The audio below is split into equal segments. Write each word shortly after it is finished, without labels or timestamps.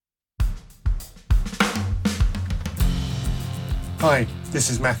Hi, this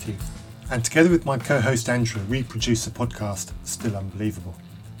is Matthew, and together with my co-host Andrew, we produce the podcast Still Unbelievable.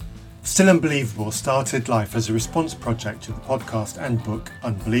 Still Unbelievable started life as a response project to the podcast and book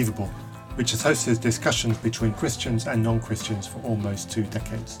Unbelievable, which has hosted discussions between Christians and non-Christians for almost 2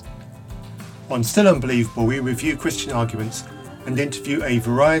 decades. On Still Unbelievable, we review Christian arguments and interview a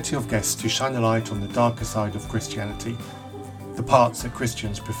variety of guests to shine a light on the darker side of Christianity, the parts that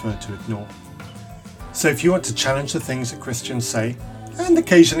Christians prefer to ignore. So if you want to challenge the things that Christians say, and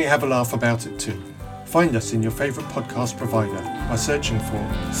occasionally have a laugh about it too, find us in your favourite podcast provider by searching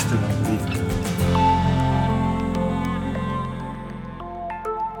for Still Unbelievable.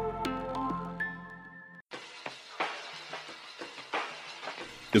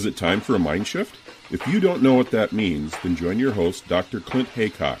 Is it time for a MindShift? If you don't know what that means, then join your host, Dr. Clint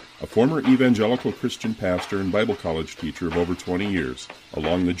Haycock, a former evangelical Christian pastor and Bible college teacher of over 20 years,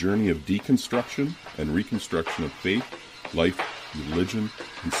 along the journey of deconstruction and reconstruction of faith, life, religion,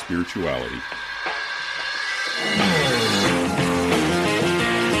 and spirituality.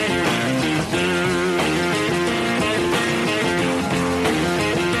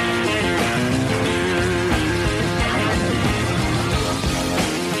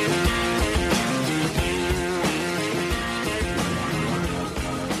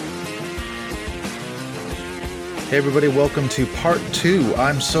 Hey everybody, welcome to part 2.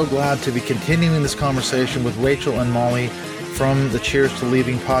 I'm so glad to be continuing this conversation with Rachael and Molly from the Cheers to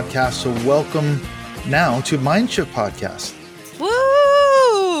Leaving podcast. So welcome now to MindShift podcast.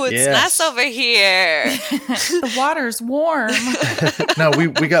 Woo! It's Yes. nice over here. The water's warm. No, we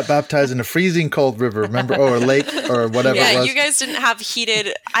got baptized in a freezing cold river, remember? Or a lake or whatever it Yeah, was. you guys didn't have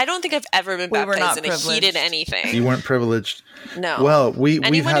heated. I don't think I've ever been We were baptized not in a privileged. heated anything. You weren't privileged. No. Well, we've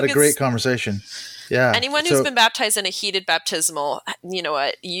Anyone had who a great gets- conversation. Yeah. Anyone So- who's been baptized in a heated baptismal, you know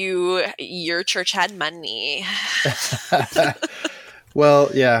what? Your church had money. Well,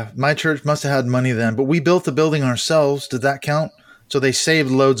 yeah, my church must have had money then, but we built the building ourselves. Did that count? So they saved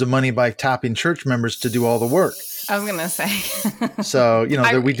loads of money by tapping church members to do all the work. I was gonna say So,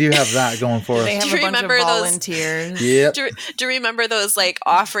 we do have that going for us. they have Do a you bunch of remember those- volunteers. Yep. Do you remember those like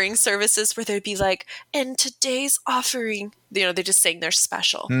offering services where they'd be like, and today's offering, they just saying they're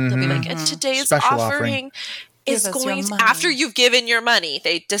special. They'll be like, and today's Special offering is Give us going your to, money. after you've given your money,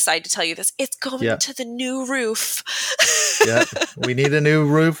 they decide to tell you this. It's going Yeah. to the new roof. Yeah, we need a new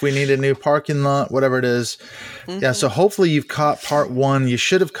roof. We need a new parking lot, whatever it is. Yeah, so hopefully you've caught part 1. You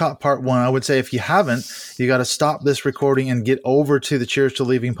should have caught part 1. I would say if you haven't, you got to stop this recording and get over to the Cheers to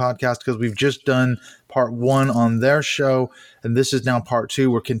Leaving podcast because we've just done part 1 on their show, and this is now part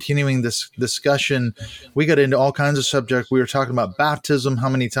 2. We're continuing this discussion. We got into all kinds of subjects. We were talking about baptism, how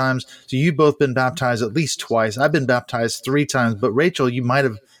many times. So you've both been baptized at least twice. I've been baptized 3 times, but Rachael, you might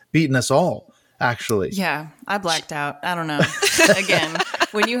have beaten us all, actually. Yeah, I blacked out. I don't know. Again,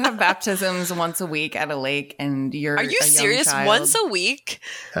 when you have baptisms once a week at a lake and you're Are you a young serious? child, Once a week?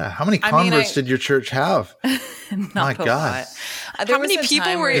 How many I mean, converts did your church have? not My a God. lot. There How many was a people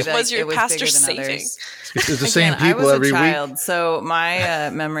time were- where, was your it pastor bigger than saving? others. It's the same Again, people I was every a week. child, so my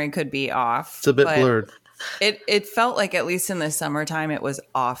memory could be off. It's a bit but blurred. It felt like at least in the summertime it was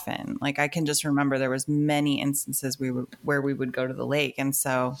often. Like I can just remember there was many instances where we would go to the lake, and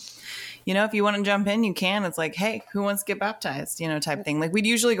so if you want to jump in, you can. It's like, hey, who wants to get baptized? Type thing. Like we'd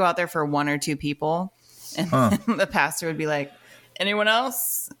usually go out there for 1 or 2 people, and the pastor would be like, anyone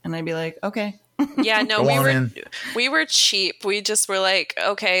else? And I'd be like, okay. Yeah, no, Go on in. we were cheap. We just were like,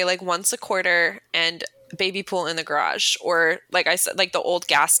 okay, like once a quarter and baby pool in the garage, or like I said, like the old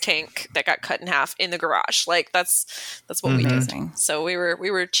gas tank that got cut in half in the garage. Like that's what we did. Amazing. So we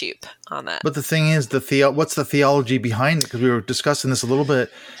were cheap on that. But the thing is, what's the theology behind it? Because we were discussing this a little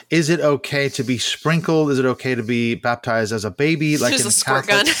bit. Is it okay to be sprinkled? Is it okay to be baptized as a baby? Like There's in a squirt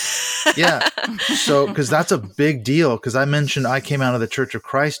Catholic? gun. Yeah. So, because that's a big deal. Because I mentioned I came out of the Church of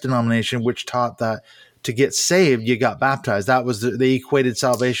Christ denomination, which taught that to get saved, you got baptized. That was they equated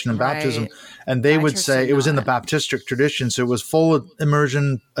salvation and baptism. Right. And they My would church say did it was in the not. Baptistic tradition. So it was full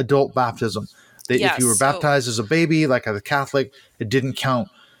immersion adult baptism. Yeah, if you were so- baptized as a baby, like as a Catholic, it didn't count.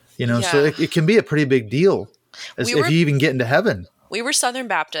 So Yeah. it can be a pretty big deal if you even get into heaven. We were Southern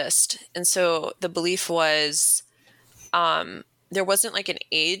Baptist, and so the belief was there wasn't like an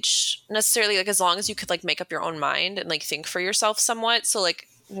age necessarily, like as long as you could like make up your own mind and like think for yourself somewhat. So like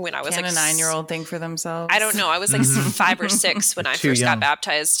when I was Can like a 9-year-old think for themselves? I don't know. I was like 5 or 6 when I Too first young. got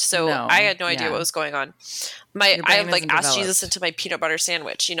baptized. So No, I had no idea yeah. what was going on. Your I brain like isn't asked Jesus developed. into my peanut butter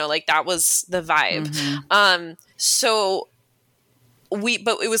sandwich, like that was the vibe. Mm-hmm. So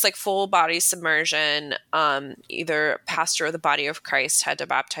but it was like full body submersion. Either pastor or the body of Christ had to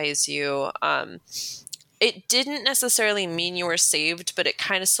baptize you. it didn't necessarily mean you were saved, but it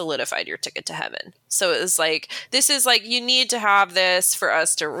kind of solidified your ticket to heaven. So it was like, this is like, you need to have this for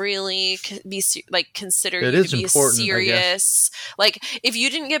us to really be like, consider It you is to be important, serious. Like, if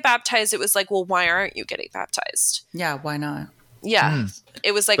you didn't get baptized, it was like, well, why aren't you getting baptized? Yeah, why not? Yeah.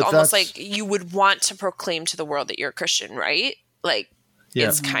 It was like But almost that's- like you would want to proclaim to the world that you're a Christian, right? Like, Yeah.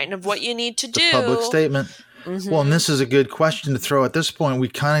 it's kind of what you need to The do. public statement. Well, and this is a good question to throw at this point. We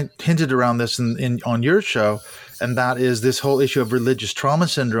kind of hinted around this in on your show, and that is this whole issue of religious trauma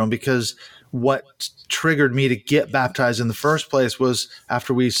syndrome, because what triggered me to get baptized in the first place was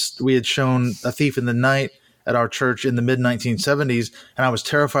after we had shown A Thief in the Night at our church in the mid-1970s, and I was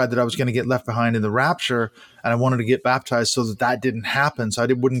terrified that I was going to get left behind in the rapture, and I wanted to get baptized so that didn't happen, so I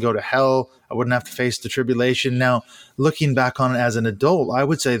wouldn't go to hell, I wouldn't have to face the tribulation. Now, looking back on it as an adult, I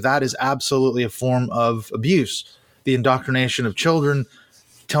would say that is absolutely a form of abuse, the indoctrination of children,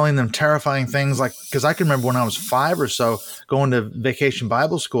 telling them terrifying things, like, because I can remember when I was 5 or so going to vacation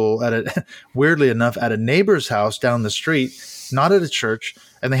Bible school weirdly enough, at a neighbor's house down the street, not at a church,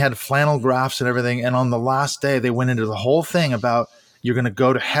 and they had flannel graphs and everything. And on the last day, they went into the whole thing about you're going to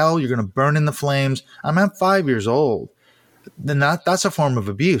go to hell, you're going to burn in the flames. I'm 5 years old. Then that's a form of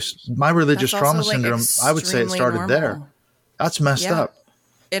abuse. My religious That's trauma also, like, syndrome, I would say it extremely started there. normal. That's messed Yeah. up.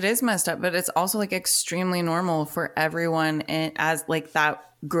 It is messed up, but it's also like extremely normal for everyone as like that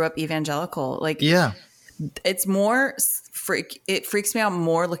grew up evangelical. Like, Yeah. it's more it freaks me out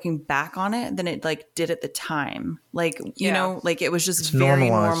more looking back on it than it like did at the time. Like, you know, like it was just It's very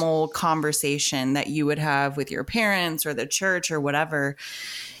normalized. normal conversation that you would have with your parents or the church or whatever.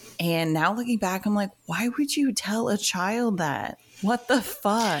 And now looking back, I'm like, why would you tell a child that? What the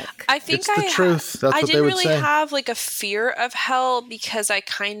fuck? It's I think the truth. That's I what they didn't would really say. have like a fear of hell because I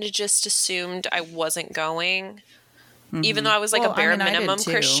kind of just assumed I wasn't going. Even though I was like Well, a bare I mean, I did minimum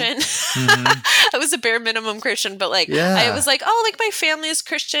too. Christian. I was a bare minimum Christian, but like Yeah. I was like, oh, like my family is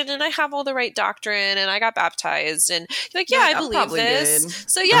Christian and I have all the right doctrine and I got baptized and like, yeah, Like, I I'm believe probably this. good.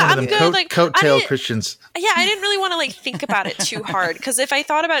 So yeah, One of I'm them good. Like I coattail didn't- Christians. yeah, I didn't really want to like think about it too hard because if I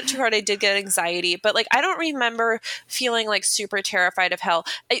thought about it too hard, I did get anxiety. But like, I don't remember feeling like super terrified of hell.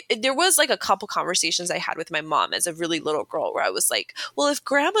 There was like a couple conversations I had with my mom as a really little girl where I was like, "Well, if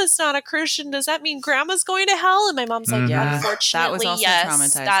Grandma's not a Christian, does that mean Grandma's going to hell?" And my mom's like, Yeah. "Unfortunately, That was also yes,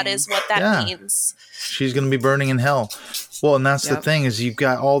 traumatizing. that is what that Yeah. means." She's going to be burning in hell. Well, and that's the Yep. thing, is you've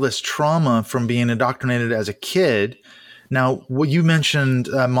got all this trauma from being indoctrinated as a kid. Now, what you mentioned,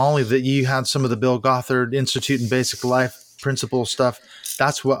 Molly, that you had some of the Bill Gothard Institute in Basic Life Principle stuff.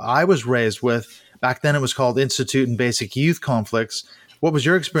 That's what I was raised with. Back then, it was called Institute in Basic Youth Conflicts. What was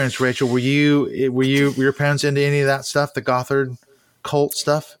your experience, Rachel? Were your parents into any of that stuff, the Gothard cult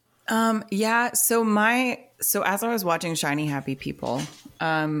stuff? Yeah. So as I was watching Shiny Happy People,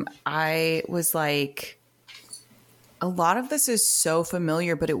 I was like, a lot of this is so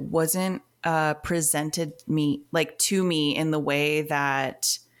familiar, but it wasn't presented to me in the way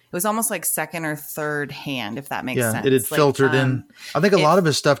that it was almost like second or third hand, if that makes Yeah, sense. it had Like, filtered in. I think a lot of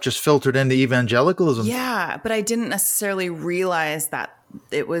his stuff just filtered into evangelicalism. Yeah, but I didn't necessarily realize that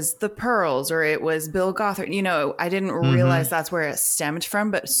it was the Pearls or it was Bill Gothard. You know, I didn't realize that's where it stemmed from,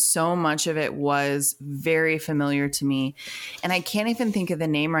 but so much of it was very familiar to me. And I can't even think of the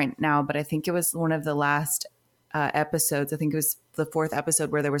name right now, but I think it was one of the last episodes. I think it was the 4th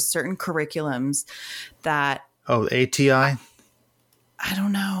episode where there were certain curriculums that Oh, ATI? I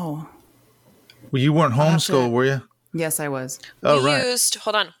don't know. Well, you weren't have to- homeschooled, were you? Yes, I was. Oh,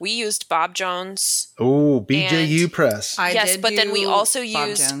 right. We used Bob Jones. Oh, BJU And- Press. I Yes, did but then we do also Bob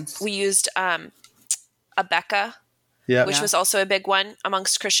used Jones. Abeka, Yeah. which was also a big one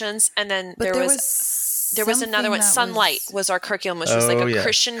amongst Christians. And then But there was another one. Sunlight was our curriculum, which was like a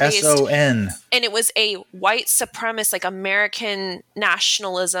Christian based, SON. and it was a white supremacist, like American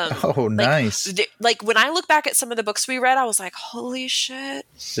nationalism. Oh, Like, nice. Like when I look back at some of the books we read, I was like, holy shit.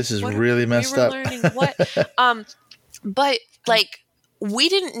 This is what- really messed we were up. learning what but like we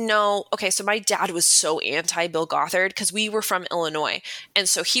didn't know. Okay, so my dad was so anti Bill Gothard because we were from Illinois, and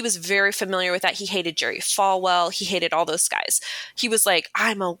so he was very familiar with that. He hated Jerry Falwell, he hated all those guys. He was like,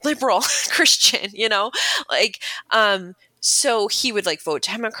 I'm a liberal Christian, you know, like so he would like vote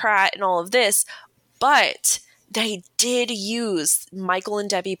Democrat and all of this. But they did use Michael and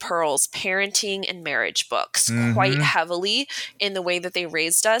Debbie Pearl's parenting and marriage books quite heavily in the way that they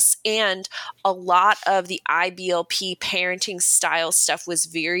raised us. And a lot of the IBLP parenting style stuff was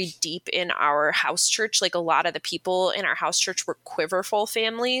very deep in our house church. Like a lot of the people in our house church were quiverful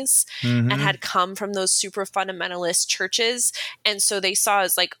families and had come from those super fundamentalist churches. And so they saw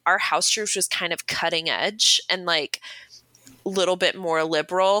as like our house church was kind of cutting edge and like little bit more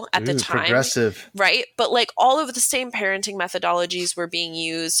liberal at the time. Progressive. Right. But like all of the same parenting methodologies were being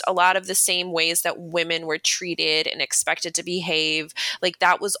used, a lot of the same ways that women were treated and expected to behave. Like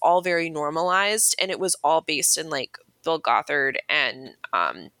that was all very normalized, and it was all based in like Bill Gothard and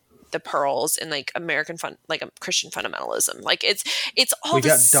the Pearls and like Christian fundamentalism. Like it's all we the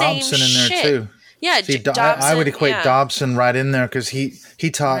got same Dobson in there shit. too. Yeah, See, I would equate Dobson right in there because he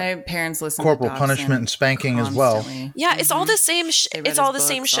taught My parents listened corporal to punishment and spanking as well. Yeah, it's all the same. It's all the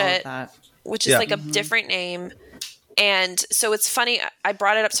same shit, which is like a different name. And so it's funny. I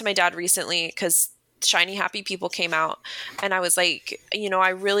brought it up to my dad recently because Shiny Happy People came out, and I was like,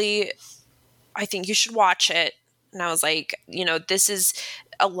 I think you should watch it. And I was like, this is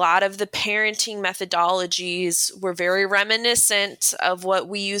a lot of the parenting methodologies were very reminiscent of what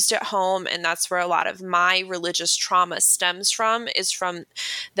we used at home. And that's where a lot of my religious trauma stems from, is from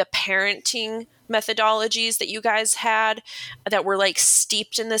the parenting methodologies that you guys had that were like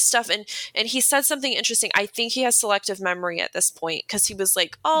steeped in this stuff. And he said something interesting. I think he has selective memory at this point, because he was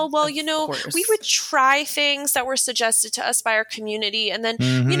like, oh, well, we would try things that were suggested to us by our community. And then,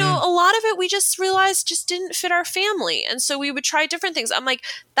 a lot of it we just realized just didn't fit our family. And so we would try different things. I'm like,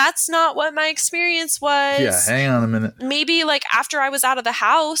 that's not what my experience was. Yeah, hang on a minute. Maybe like after I was out of the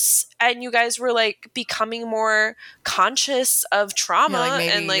house and you guys were like becoming more conscious of trauma, like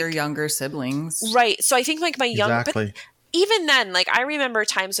maybe and like your younger siblings. Right. So I think like my young, exactly. But even then, like I remember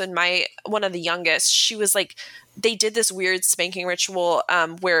times when one of the youngest, she was like, they did this weird spanking ritual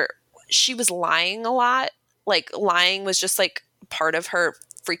where she was lying a lot. Like lying was just like part of her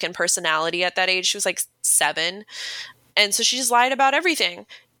freaking personality at that age. She was like 7. And so she just lied about everything.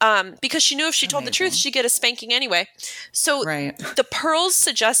 Because she knew if she told the truth, she'd get a spanking anyway. So the Pearls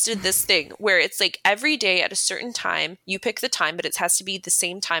suggested this thing where it's like every day at a certain time, you pick the time, but it has to be the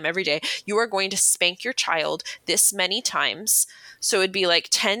same time every day. You are going to spank your child this many times. So it'd be like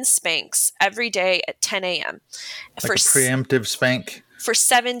 10 spanks every day at 10 a.m. Like a preemptive spank. For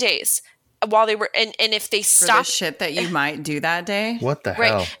 7 days. While they were, and if they stopped. For the shit that you might do that day. What the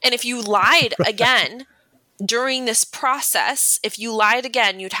hell? Right. And if you lied again during this process, if you lied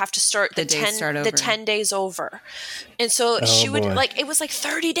again, you'd have to start the 10 days over. And so she would like, it was like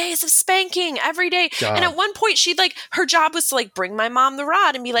 30 days of spanking every day. God. And at one point she'd like, her job was to like bring my mom the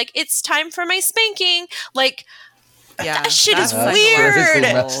rod and be like, it's time for my spanking. Like, that shit is weird.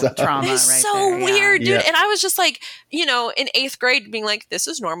 Trauma it's right so there, weird, dude. Yeah. And I was just like, in 8th grade being like, this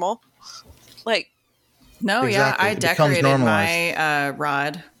is normal. Like, no, exactly. I decorated my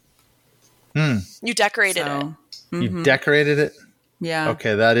rod. You decorated it. You decorated it? Yeah.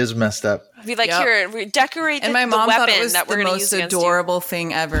 Okay, that is messed up. Be like, here, we decorate and my mom the weapon thought it was that we're the going to use most against adorable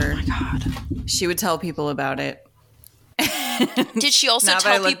thing ever. Oh my God. She would tell people about it. Did she also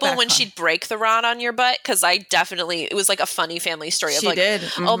tell people when she'd break the rod on your butt? Because it was like a funny family story. Of she like, did.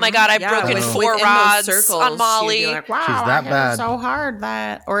 Oh my God, I've broken 4 rods on Molly. Like, wow, she's that bad. So hard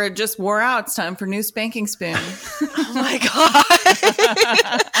that, or it just wore out. It's time for new spanking spoon. Oh my God.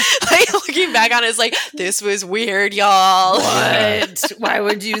 Like looking back on it, it's like, this was weird, y'all. What? Why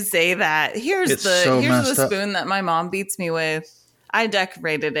would you say that? Here's the spoon that my mom beats me with. I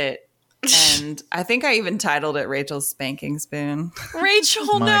decorated it. And I think I even titled it Rachel's Spanking Spoon.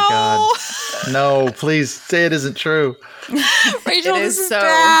 Rachel, My no. God. No, please say it isn't true. Rachel, this is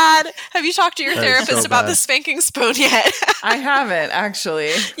bad. Have you talked to your therapist about bad. the spanking spoon yet? I haven't, actually.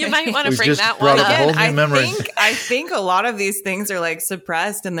 You might want to bring just that brought one up a up. whole new memory. I think a lot of these things are like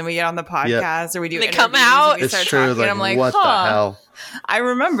suppressed, and then we get on the podcast or we do They interviews come out. and we It's start true. talking. Like, I'm like, what the hell? I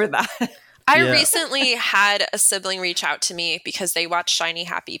remember that. I recently had a sibling reach out to me because they watched Shiny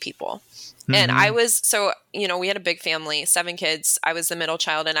Happy People. And I was, we had a big family, 7 kids. I was the middle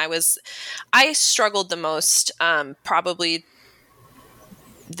child, and I struggled the most, probably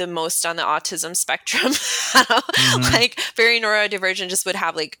the most on the autism spectrum. Like very neurodivergent, just would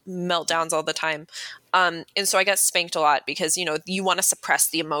have like meltdowns all the time. And so I got spanked a lot because, you want to suppress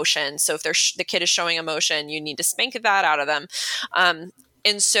the emotion. So if the kid is showing emotion, you need to spank that out of them.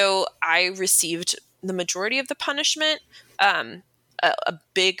 And so I received the majority of the punishment, a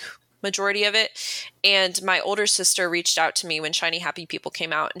big majority of it. And my older sister reached out to me when Shiny Happy People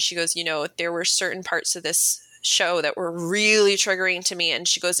came out, and she goes, there were certain parts of this show that were really triggering to me. And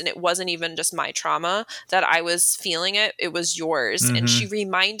she goes, and it wasn't even just my trauma that I was feeling it was yours. And she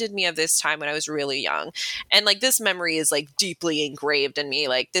reminded me of this time when I was really young. And like, this memory is like deeply engraved in me.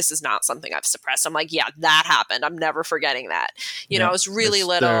 Like, this is not something I've suppressed. I'm like, yeah, that happened. I'm never forgetting that. I was really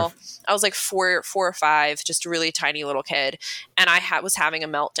little. There. I was like 4 or 5, just a really tiny little kid. And I was having a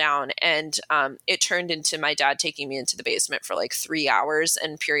meltdown, and it turned into my dad taking me into the basement for like 3 hours,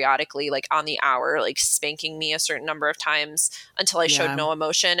 and periodically like on the hour, like spanking me me a certain number of times until I showed no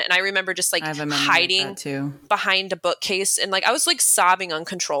emotion. And I remember just like hiding behind a bookcase, and like I was like sobbing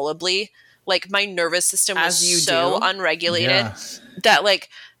uncontrollably. Like my nervous system was so unregulated that like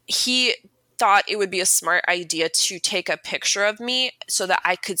he thought it would be a smart idea to take a picture of me so that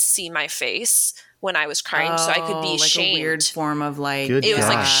I could see my face when I was crying, so I could be like shamed. A weird form of like, it was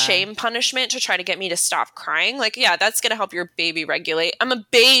like shame punishment to try to get me to stop crying. Like, yeah, that's going to help your baby regulate. I'm a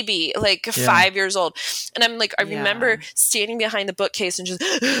baby, like 5 years old. And I'm like, I remember standing behind the bookcase and just,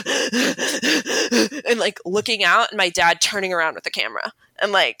 and like looking out, and my dad turning around with the camera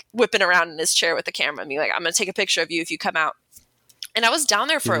and like whipping around in his chair with the camera and being like, I'm going to take a picture of you if you come out. And I was down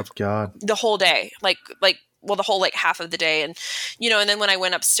there for the whole day, the whole like half of the day. And, you know, and then when I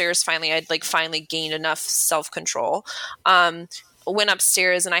went upstairs, I'd like finally gained enough self-control. Went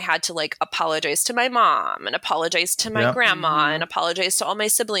upstairs and I had to like apologize to my mom and apologize to my grandma and apologize to all my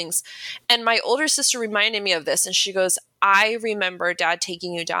siblings. And my older sister reminded me of this, and she goes, I remember Dad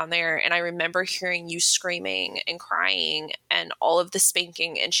taking you down there, and I remember hearing you screaming and crying and all of the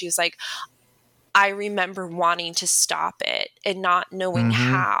spanking. And she was like, I remember wanting to stop it and not knowing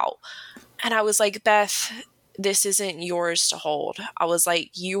how. And I was like, Beth, this isn't yours to hold. I was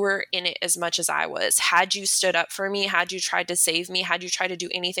like, you were in it as much as I was. Had you stood up for me, had you tried to save me, had you tried to do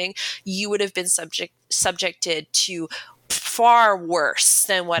anything, you would have been subjected to far worse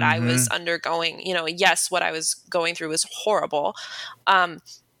than what I was undergoing. You know, yes, what I was going through was horrible.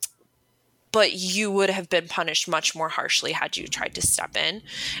 But you would have been punished much more harshly had you tried to step in.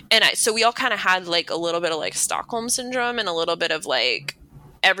 And so we all kind of had like a little bit of like Stockholm syndrome and a little bit of like,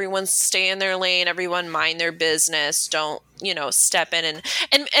 everyone stay in their lane, everyone mind their business, don't, you know, step in.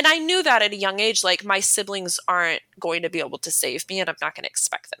 And I knew that at a young age, like my siblings aren't going to be able to save me, and I'm not going to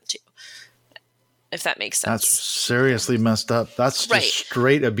expect them to, if that makes sense. That's seriously messed up. That's just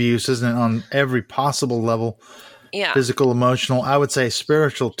straight abuse, isn't it? On every possible level. Yeah. Physical, emotional, I would say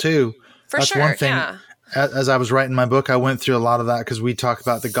spiritual too. That's one thing. Yeah. As I was writing my book, I went through a lot of that because we talk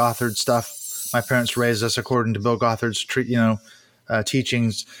about the Gothard stuff. My parents raised us according to Bill Gothard's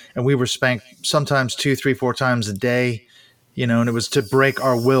teachings, and we were spanked sometimes 2, 3, 4 times a day, you know, and it was to break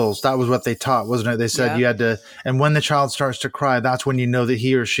our wills. That was what they taught, wasn't it? They said you had to, and when the child starts to cry, that's when you know that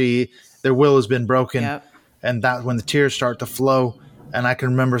he or she, their will has been broken. And that's when the tears start to flow. And I can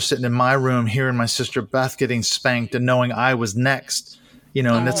remember sitting in my room hearing my sister Beth getting spanked and knowing I was next, you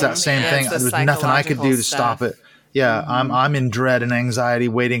know, and it's that same thing. There was nothing I could do to stop it. Yeah. I'm in dread and anxiety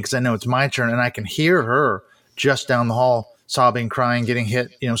waiting because I know it's my turn, and I can hear her just down the hall, sobbing, crying, getting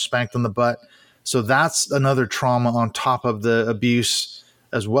hit, you know, spanked on the butt. So that's another trauma on top of the abuse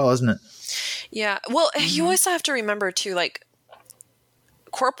as well, isn't it? Yeah. Well, you always have to remember too, like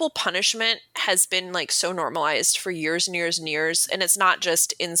corporal punishment has been like so normalized for years and years and years. And it's not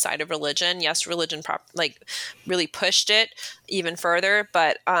just inside of religion. Yes, religion really pushed it even further,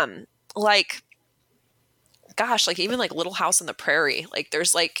 but like, gosh, like even like Little House on the Prairie, like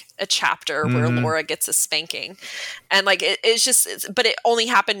there's like a chapter where Laura gets a spanking, and like but it only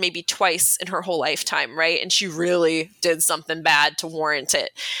happened maybe twice in her whole lifetime, right? And she really did something bad to warrant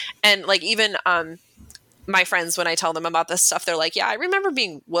it. And like even my friends, when I tell them about this stuff, they're like, yeah, I remember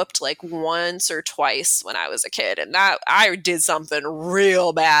being whooped like once or twice when I was a kid, and that I did something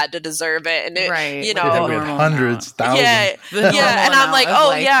real bad to deserve it. And it, you know, hundreds, thousands. Yeah. And I'm like, oh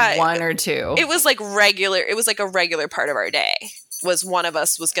like yeah, 1 or 2. It was like regular. It was like a regular part of our day was one of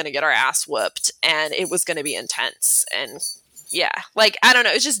us was going to get our ass whooped, and it was going to be intense. And yeah, like, I don't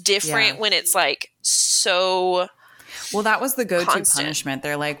know. It's just different when it's like so. Well, that was the go-to punishment.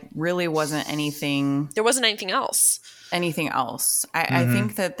 There like really wasn't anything. There wasn't anything else. I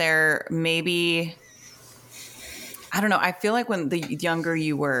think that there maybe, I don't know. I feel like when the younger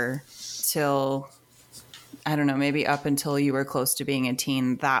you were till, I don't know, maybe up until you were close to being a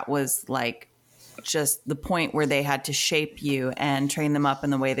teen, that was like just the point where they had to shape you and train them up in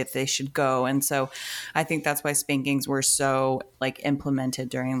the way that they should go. And so I think that's why spankings were so like implemented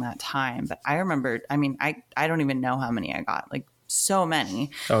during that time. But I remember, I mean, I don't even know how many I got, like so many.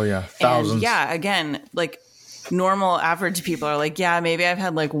 Oh yeah. Thousands. And yeah. Again, like normal average people are like, yeah, maybe I've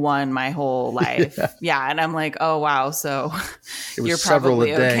had like one my whole life. Yeah. And I'm like, oh wow. So you're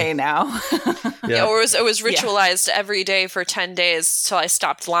probably okay now. Yeah. Or it was ritualized every day for 10 days till I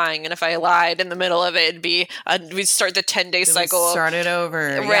stopped lying. And if I lied in the middle of it, it'd be, we'd start the 10-day cycle. Start it over.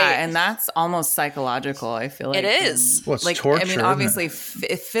 Right. Yeah. And that's almost psychological. I feel like it is. Well, it's like, torture, I mean, obviously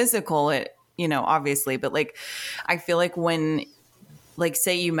physical, you know, obviously, but like, I feel like when, like,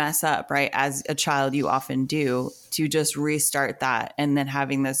 say you mess up, right? As a child, you often do, to just restart that, and then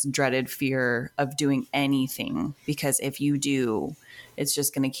having this dreaded fear of doing anything, because if you do, it's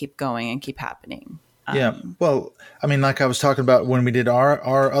just going to keep going and keep happening. Yeah. Well, I mean, like I was talking about when we did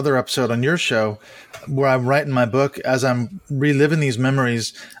our other episode on your show, where I'm writing my book, as I'm reliving these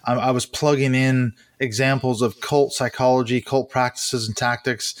memories, I was plugging in examples of cult psychology, cult practices and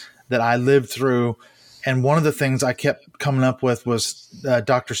tactics that I lived through. And one of the things I kept coming up with was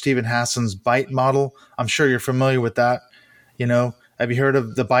Dr. Stephen Hassan's BITE model. I'm sure you're familiar with that. Have you heard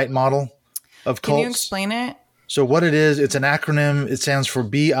of the BITE model of cults? Can you explain it? So what it is, it's an acronym. It stands for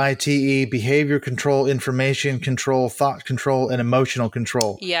BITE: behavior control, information control, thought control, and emotional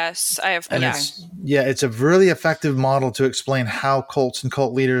control. Yes, I have. And it's a really effective model to explain how cults and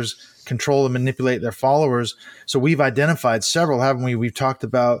cult leaders control and manipulate their followers. So we've identified several, haven't we? We've talked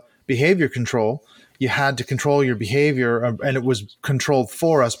about behavior control. You had to control your behavior, and it was controlled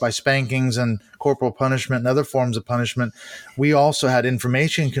for us by spankings and corporal punishment and other forms of punishment. We also had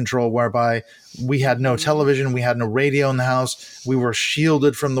information control, whereby we had no television, we had no radio in the house, we were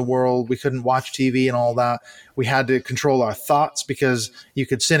shielded from the world, we couldn't watch TV and all that. We had to control our thoughts, because you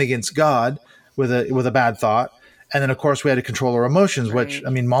could sin against God with a bad thought. And then, of course, we had to control our emotions, which,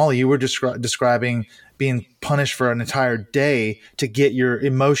 I mean, Molly, you were describing being punished for an entire day to get your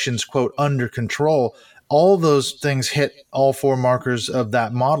emotions, quote, under control. All those things hit all four markers of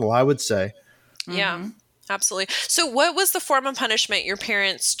that model, I would say. Yeah, absolutely. So what was the form of punishment your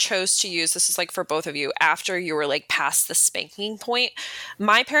parents chose to use? This is like for both of you after you were like past the spanking point.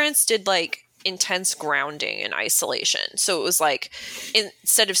 My parents did like intense grounding and isolation. So it was like,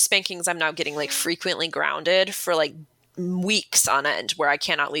 instead of spankings, I'm now getting like frequently grounded for like weeks on end, where I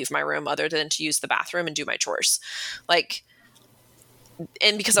cannot leave my room other than to use the bathroom and do my chores. Like,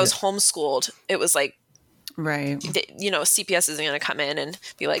 and because I was homeschooled, it was like, right. CPS isn't going to come in and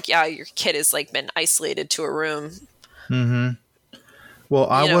be like, yeah, your kid has like been isolated to a room. Mm-hmm. Well,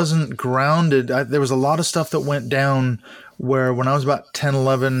 I wasn't grounded. There was a lot of stuff that went down where when I was about 10,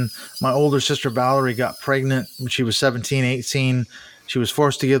 11, my older sister Valerie got pregnant when she was 17, 18. She was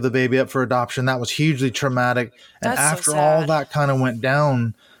forced to give the baby up for adoption. That was hugely traumatic. And after all that kind of went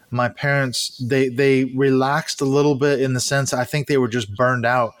down, my parents, they relaxed a little bit, in the sense I think they were just burned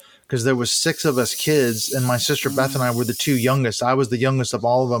out, because there was 6 of us kids, and my sister Beth and I were the 2 youngest. I was the youngest of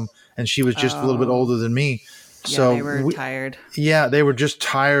all of them, and she was just a little bit older than me. So they were tired. Yeah, they were just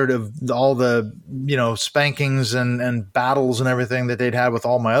tired of all the, spankings and battles and everything that they'd had with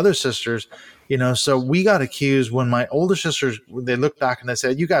all my other sisters. So we got accused when my older sisters, they looked back and they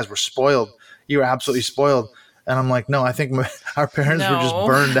said, "You guys were spoiled. You were absolutely spoiled." And I'm like, no, I think our parents were just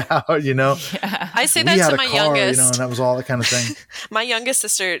burned out, Yeah. I say that to my youngest. And that was all that kind of thing. My youngest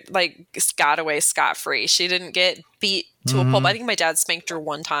sister, like, got away scot-free. She didn't get beat to a pulp. I think my dad spanked her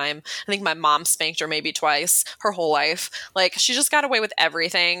one time. I think my mom spanked her maybe twice her whole life. Like, she just got away with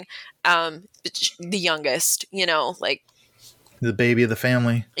everything. The youngest, like. The baby of the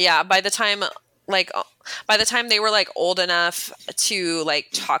family. Yeah. By the time they were like old enough to like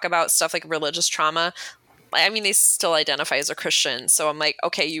talk about stuff like religious trauma, I mean, they still identify as a Christian. So I'm like,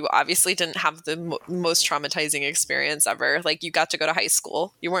 okay, you obviously didn't have the most traumatizing experience ever. Like, you got to go to high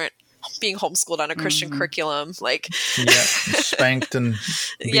school. You weren't being homeschooled on a Christian curriculum. Like, spanked and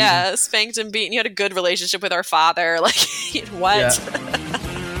beaten. Yeah, spanked and beaten. You had a good relationship with our father. Like, what? Yeah.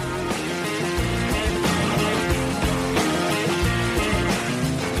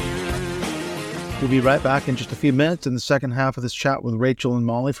 We'll be right back in just a few minutes in the second half of this chat with Rachael and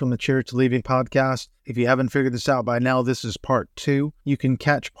Molly from the Cheers to Leaving podcast. If you haven't figured this out by now, this is part 2. You can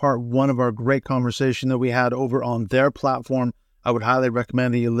catch part 1 of our great conversation that we had over on their platform. I would highly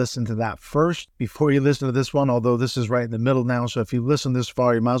recommend that you listen to that first before you listen to this one, although this is right in the middle now. So if you listen this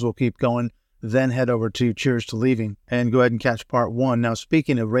far, you might as well keep going. Then head over to Cheers to Leaving and go ahead and catch part 1. Now,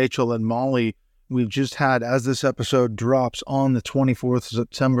 speaking of Rachael and Molly, we've just had, as this episode drops on the 24th of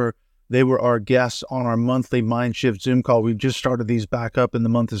September, they were our guests on our monthly MindShift Zoom call. We've just started these back up in the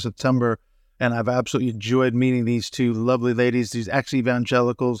month of September, and I've absolutely enjoyed meeting these 2 lovely ladies, these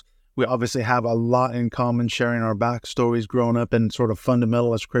ex-evangelicals. We obviously have a lot in common, sharing our backstories growing up in sort of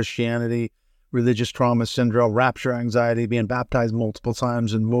fundamentalist Christianity, religious trauma syndrome, rapture anxiety, being baptized multiple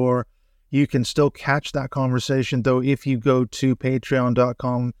times, and more. You can still catch that conversation, though, if you go to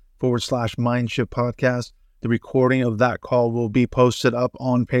patreon.com/MindShift podcast. The recording of that call will be posted up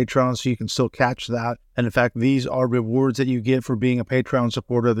on Patreon, so you can still catch that. And in fact, these are rewards that you get for being a Patreon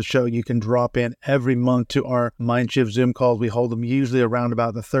supporter of the show. You can drop in every month to our MindShift Zoom calls. We hold them usually around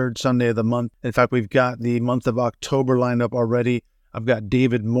about the 3rd Sunday of the month. In fact, we've got the month of October lined up already. I've got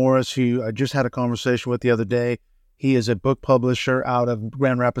David Morris, who I just had a conversation with the other day. He is a book publisher out of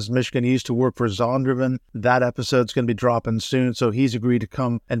Grand Rapids, Michigan. He used to work for Zondervan. That episode's going to be dropping soon, so he's agreed to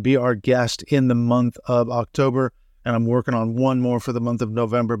come and be our guest in the month of October. and I'm working on one more for the month of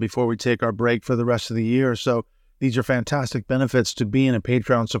November before we take our break for the rest of the year. So these are fantastic benefits to being a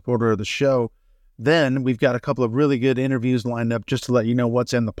Patreon supporter of the show. Then we've got a couple of really good interviews lined up just to let you know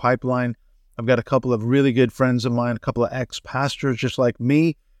what's in the pipeline. I've got a couple of really good friends of mine, a couple of ex-pastors just like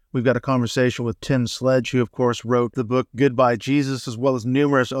me. We've got a conversation with Tim Sledge, who of course wrote the book Goodbye Jesus, as well as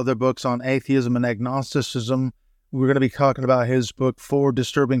numerous other books on atheism and agnosticism. We're going to be talking about his book, 4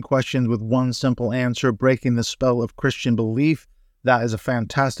 Disturbing Questions with One Simple Answer, Breaking the Spell of Christian Belief. That is a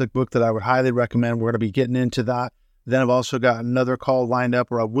fantastic book that I would highly recommend. We're going to be getting into that. Then I've also got another call lined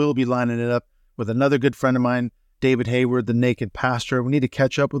up, or I will be lining it up with another good friend of mine, David Hayward, the Naked Pastor. We need to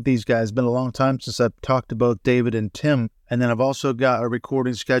catch up with these guys. It's been a long time since I've talked to both David and Tim. And then I've also got a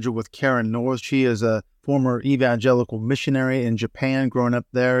recording scheduled with Karen North. She is a former evangelical missionary in Japan, growing up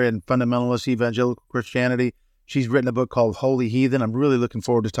there in fundamentalist evangelical Christianity. She's written a book called Holy Heathen. I'm really looking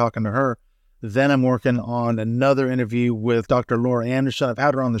forward to talking to her. Then I'm working on another interview with Dr. Laura Anderson. I've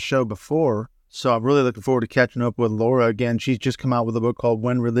had her on the show before, so I'm really looking forward to catching up with Laura again. She's just come out with a book called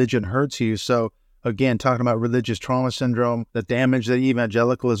When Religion Hurts You. So again, talking about religious trauma syndrome, the damage that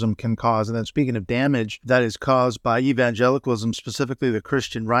evangelicalism can cause. And then speaking of damage that is caused by evangelicalism, specifically the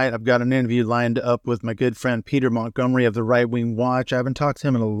Christian right, I've got an interview lined up with my good friend Peter Montgomery of the Right Wing Watch. I haven't talked to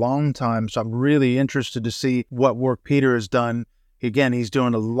him in a long time, so I'm really interested to see what work Peter has done. Again, he's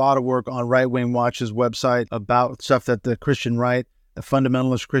doing a lot of work on Right Wing Watch's website about stuff that the Christian right, the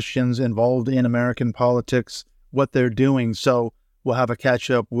fundamentalist Christians involved in American politics, what they're doing. So we'll have a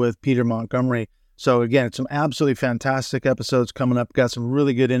catch up with Peter Montgomery. So again, some absolutely fantastic episodes coming up. Got some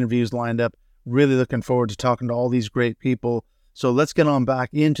really good interviews lined up. Really looking forward to talking to all these great people. So let's get on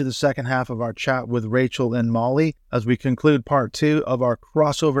back into the second half of our chat with Rachael and Molly as we conclude part 2 of our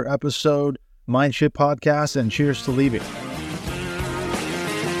crossover episode, MindShift Podcast, and cheers to leaving.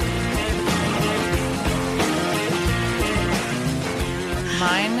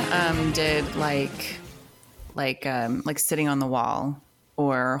 Mine did like sitting on the wall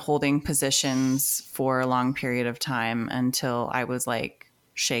or holding positions for a long period of time until I was like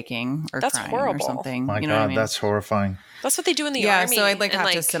shaking or That's crying horrible. or something. My you God, know what I mean? that's horrifying. That's what they do in the Yeah, army. so I'd like and,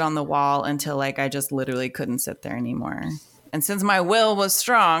 have to sit on the wall until like I just literally couldn't sit there anymore. And since my will was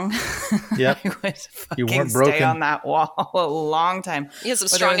strong, Yep. I would You fucking weren't stay broken. on that wall a long time. You have some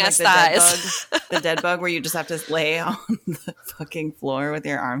Whether it was, strong ass thighs. The dead bug where you just have to lay on the fucking floor with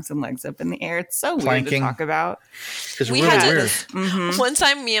your arms and legs up in the air. It's so weird Planking. to talk about. It's We really had to- weird. Mhm. One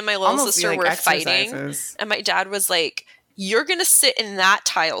time, me and my little Almost sister like were fighting, exercises. and my dad was like, "You're gonna sit in that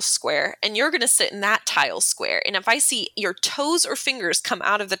tile square, and you're gonna sit in that tile square. And if I see your toes or fingers come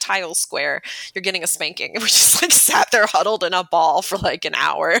out of the tile square, you're getting a spanking." And we just like sat there huddled in a ball for like an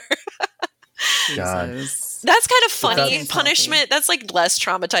hour. God. Jesus. That's kind of funny That's punishment. That's like less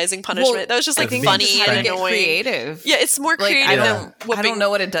traumatizing punishment. That was just like I think funny it's and funny. annoying. Creative. Yeah, it's more Like, creative I than don't whooping.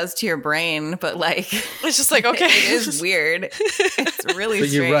 know what it does to your brain, but like It's just like, okay. it is weird. It's really But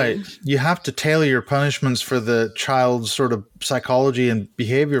strange. you're right. You have to tailor your punishments for the child's sort of psychology and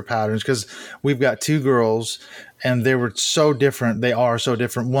behavior patterns, because we've got 2 girls and they were so different. They are so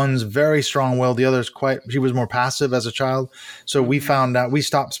different. One's very strong-willed. The other's she was more passive as a child. So we found out, we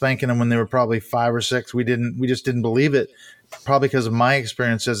stopped spanking them when they were probably 5 or 6. We just didn't believe it. Probably because of my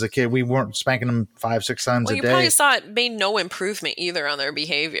experience as a kid. We weren't spanking them 5-6 times Well, a you day. probably saw it made no improvement either on their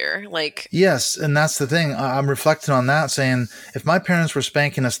behavior. Like, Yes, and that's the thing. I'm reflecting on that, saying if my parents were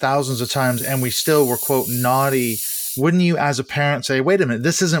spanking us thousands of times and we still were, quote, naughty, wouldn't you as a parent say, wait a minute,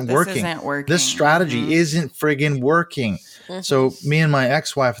 this isn't working. This strategy isn't friggin' working. So me and my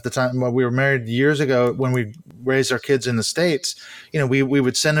ex-wife at the time, well, we were married years ago when we raised our kids in the States, we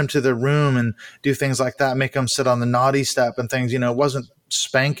would send them to their room and do things like that, make them sit on the naughty step and things, it wasn't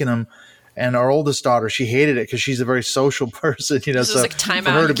spanking them. And our oldest daughter, she hated it because she's a very social person, This so is like time for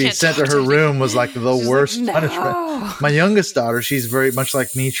out, her to you be can't sent to talk her to me. room was like the worst like, no. punishment. My youngest daughter, she's very much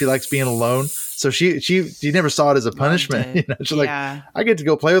like me. She likes being alone. So she never saw it as a punishment. She's like, I get to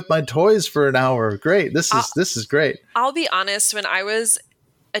go play with my toys for an hour. Great. This is great. I'll be honest, when I was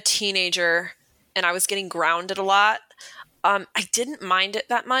a teenager and I was getting grounded a lot, I didn't mind it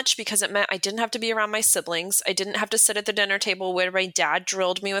that much because it meant I didn't have to be around my siblings. I didn't have to sit at the dinner table where my dad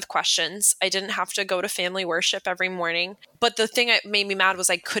drilled me with questions. I didn't have to go to family worship every morning. But the thing that made me mad was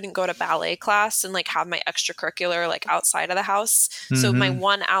I couldn't go to ballet class and like have my extracurricular like outside of the house. So my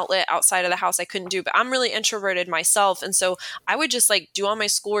one outlet outside of the house I couldn't do. But I'm really introverted myself. And so I would just like do all my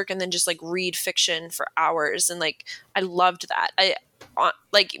schoolwork and then just like read fiction for hours. And like I loved that.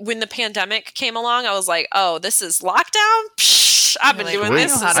 Like when the pandemic came along, I was like, "Oh, this is lockdown. Psh, I've been doing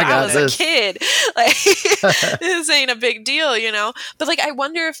this since I was a kid. Like, this ain't a big deal, But like, I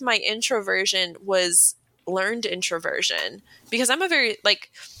wonder if my introversion was learned introversion because I'm a very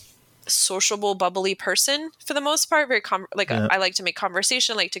like sociable, bubbly person for the most part. Very I like to make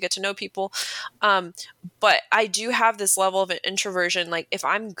conversation, like to get to know people. But I do have this level of introversion. Like if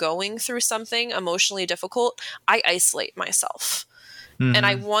I'm going through something emotionally difficult, I isolate myself. And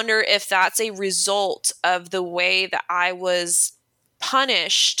I wonder if that's a result of the way that I was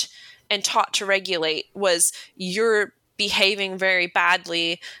punished and taught to regulate. Was you're behaving very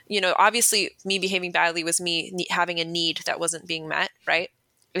badly. You know, obviously me behaving badly was me having a need that wasn't being met, right?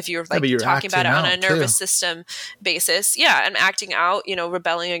 If you're like talking about it on a nervous system basis. Yeah. And acting out, you know,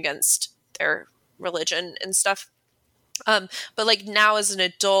 rebelling against their religion and stuff. But like now as an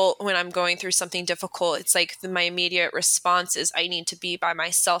adult, when I'm going through something difficult, it's like my immediate response is I need to be by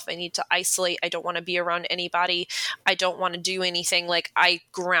myself. I need to isolate. I don't want to be around anybody. I don't want to do anything. Like I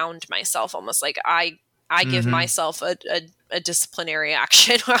ground myself almost like I give myself a disciplinary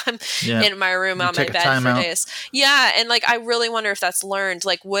action when I'm in my room on my bed for days. Yeah. And like, I really wonder if that's learned.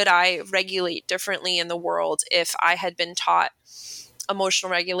 Like, would I regulate differently in the world if I had been taught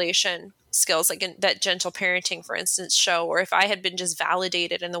emotional regulation skills, like in that gentle parenting, for instance, show, or if I had been just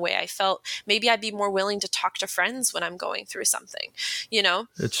validated in the way I felt, maybe I'd be more willing to talk to friends when I'm going through something, you know?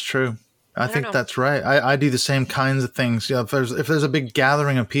 It's true. I think that's right. I do the same kinds of things. You know, if there's a big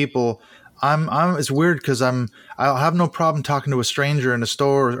gathering of people, it's weird because I'll have no problem talking to a stranger in a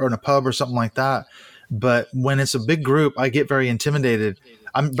store or in a pub or something like that. But when it's a big group, I get very intimidated.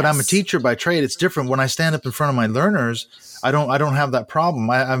 I'm a teacher by trade. It's different. When I stand up in front of my learners, I don't have that problem.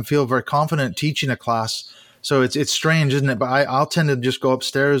 I feel very confident teaching a class. So it's strange, isn't it? But I'll tend to just go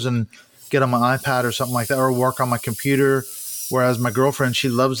upstairs and get on my iPad or something like that, or work on my computer. Whereas my girlfriend, she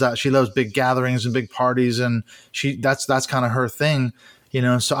loves that. She loves big gatherings and big parties, and that's kind of her thing, you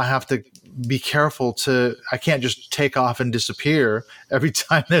know. So I have to be careful I can't just take off and disappear every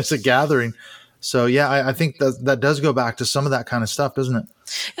time there's a gathering. So yeah, I think that does go back to some of that kind of stuff, doesn't it?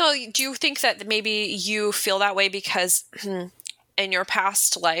 You know, do you think that maybe you feel that way because in your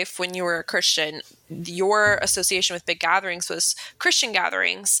past life, when you were a Christian, your association with big gatherings was Christian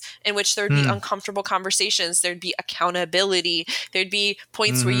gatherings in which there'd be uncomfortable conversations, there'd be accountability, there'd be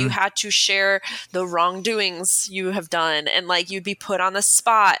points where you had to share the wrongdoings you have done, and like you'd be put on the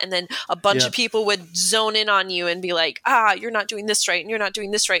spot, and then a bunch of people would zone in on you and be like, you're not doing this right, and you're not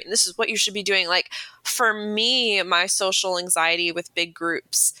doing this right, and this is what you should be doing. Like for me, my social anxiety with big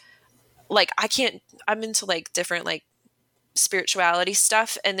groups, like I'm into like different like spirituality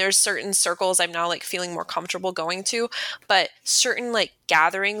stuff, and there's certain circles I'm now like feeling more comfortable going to, but certain like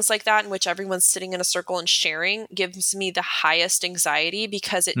gatherings like that in which everyone's sitting in a circle and sharing gives me the highest anxiety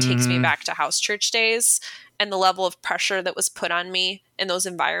because it takes me back to house church days and the level of pressure that was put on me in those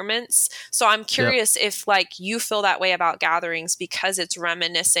environments. So I'm curious if like you feel that way about gatherings because it's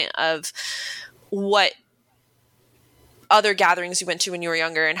reminiscent of what other gatherings you went to when you were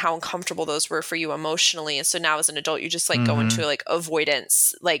younger and how uncomfortable those were for you emotionally. And so now as an adult, you just like go into like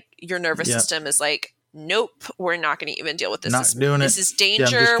avoidance, like your nervous system is like, nope, we're not going to even deal with this. This is danger.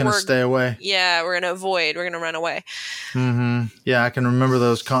 Yeah, I'm just going to stay away. Yeah, we're going to avoid. We're going to run away. Yeah, I can remember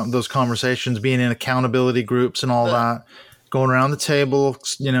those conversations, being in accountability groups and all that, going around the table,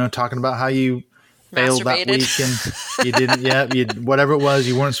 you know, talking about how you failed that week and you didn't, whatever it was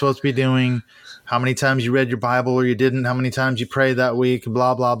you weren't supposed to be doing. How many times you read your Bible or you didn't, how many times you prayed that week,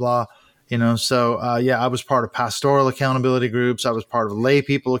 blah, blah, blah. You know, so I was part of pastoral accountability groups. I was part of lay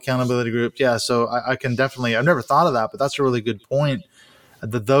people accountability groups. Yeah, so I can definitely, I've never thought of that, but that's a really good point.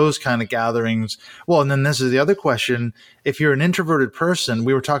 Those kind of gatherings. Well, and then this is the other question. If you're an introverted person,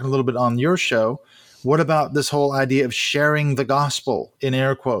 we were talking a little bit on your show, what about this whole idea of sharing the gospel in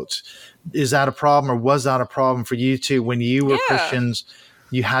air quotes? Is that a problem, or was that a problem for you too when you were Christians?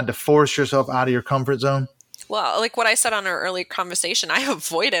 You had to force yourself out of your comfort zone? Well, like what I said on our early conversation, I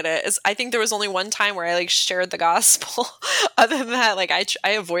avoided it. I think there was only one time where I like shared the gospel. Other than that, like I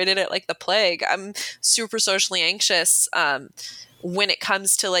avoided it like the plague. I'm super socially anxious when it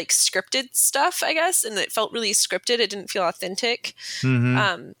comes to like scripted stuff, I guess. And it felt really scripted. It didn't feel authentic.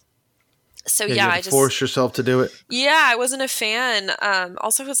 So you I just force yourself to do it. Yeah, I wasn't a fan.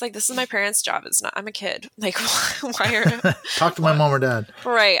 Also, it was like, this is my parents' job. It's not. I'm a kid. Like, why are talk to my mom or dad?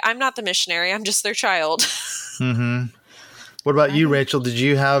 Right. I'm not the missionary. I'm just their child. What about you, Rachel? Did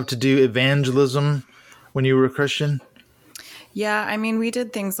you have to do evangelism when you were a Christian? Yeah, I mean, we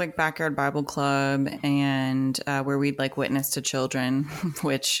did things like Backyard Bible Club and where we'd like witness to children,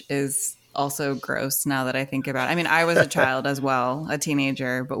 which is also gross now that I think about it. I mean, I was a child as well, a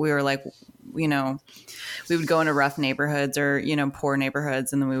teenager, but we were like, we would go into rough neighborhoods or, poor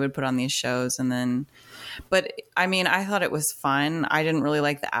neighborhoods, and then we would put on these shows. And then, but I mean, I thought it was fun. I didn't really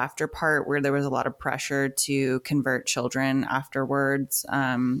like the after part where there was a lot of pressure to convert children afterwards.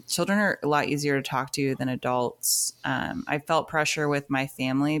 Children are a lot easier to talk to than adults. I felt pressure with my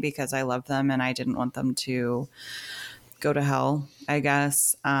family because I loved them and I didn't want them to go to hell, I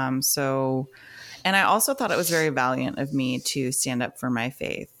guess. And I also thought it was very valiant of me to stand up for my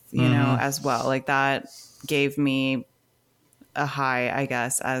faith, as well. Like that gave me a high, I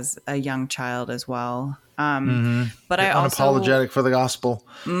guess, as a young child as well. But I also unapologetic for the gospel.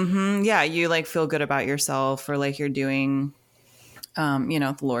 Yeah, you like feel good about yourself, or like you're doing,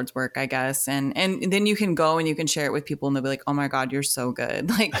 the Lord's work, I guess. And then you can go and you can share it with people, and they'll be like, "Oh my God, you're so good!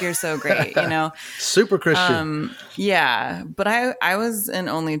 Like you're so great!" Super Christian. Yeah, but I was an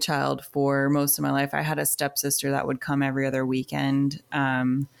only child for most of my life. I had a stepsister that would come every other weekend.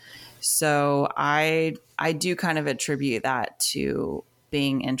 So I do kind of attribute that to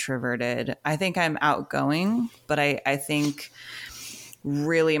being introverted. I think I'm outgoing, but I think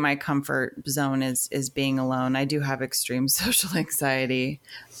really my comfort zone is being alone. I do have extreme social anxiety.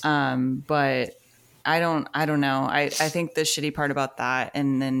 But I don't know. I think the shitty part about that,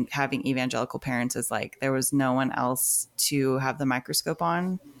 and then having evangelical parents, is like there was no one else to have the microscope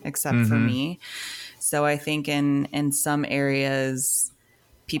on except for me. So I think in some areas,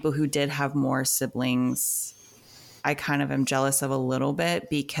 people who did have more siblings, I kind of am jealous of a little bit,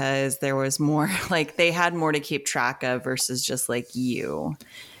 because there was more, like they had more to keep track of versus just like you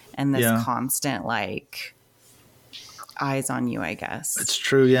and this constant like eyes on you, I guess. It's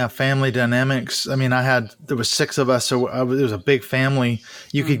true. Yeah. Family dynamics. I mean, there was 6 of us, so it was a big family.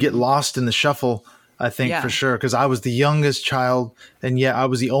 You could get lost in the shuffle, I think, for sure. 'Cause I was the youngest child, and yet I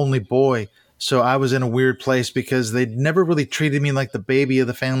was the only boy. So I was in a weird place because they never really treated me like the baby of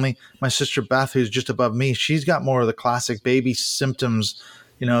the family. My sister Beth, who's just above me, she's got more of the classic baby symptoms,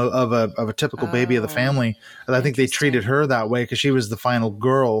 of a typical baby of the family. And I think they treated her that way because she was the final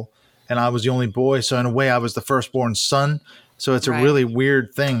girl and I was the only boy. So in a way, I was the firstborn son. So it's a really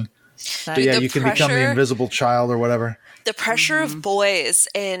weird thing. But yeah, you can become the invisible child or whatever. The pressure of boys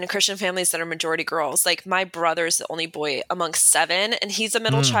in Christian families that are majority girls. Like my brother is the only boy amongst 7, and he's a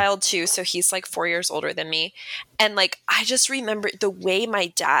middle child too. So he's like 4 years older than me. And like, I just remember the way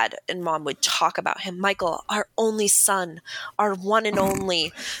my dad and mom would talk about him. Michael, our only son, our one and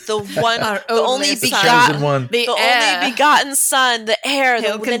only, the only begotten son, the heir,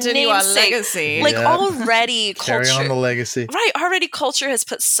 He'll continue our legacy. Like already Carry culture. on the legacy. Right. Already culture has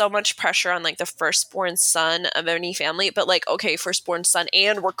put so much pressure on like the firstborn son of any family. But like, okay, firstborn son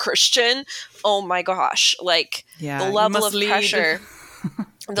and we're Christian. Oh my gosh. Like the level of pressure.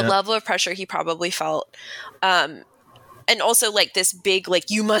 The level of pressure he probably felt. And also like this big, like,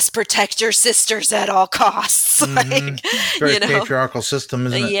 you must protect your sisters at all costs. Like, very patriarchal system,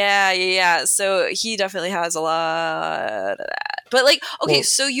 isn't it? Yeah. So he definitely has a lot of that. But like, okay,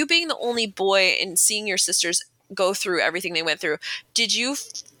 so you being the only boy and seeing your sisters go through everything they went through,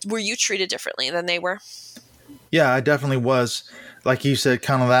 were you treated differently than they were? Yeah, I definitely was. Like you said,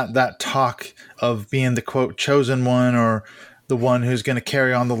 kind of that talk of being the quote chosen one, or the one who's going to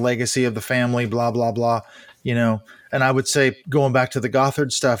carry on the legacy of the family, blah, blah, blah, And I would say, going back to the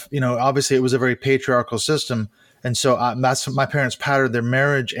Gothard stuff, obviously it was a very patriarchal system. And so that's my parents patterned their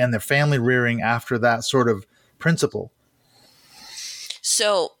marriage and their family rearing after that sort of principle.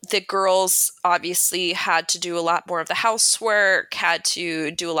 So the girls obviously had to do a lot more of the housework, had to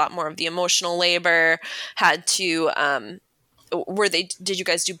do a lot more of the emotional labor, had to, did you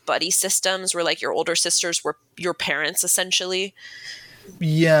guys do buddy systems where like your older sisters were your parents essentially?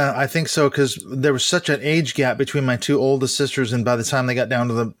 Yeah, I think so, because there was such an age gap between my 2 oldest sisters, and by the time they got down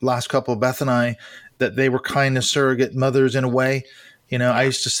to the last couple, Beth and I, that they were kind of surrogate mothers in a way. I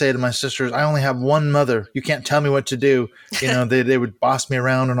used to say to my sisters, I only have one mother. You can't tell me what to do. They would boss me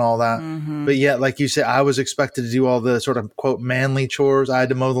around and all that. But yet, like you said, I was expected to do all the sort of, quote, manly chores. I had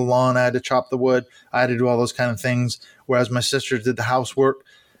to mow the lawn. I had to chop the wood. I had to do all those kind of things, whereas my sisters did the housework,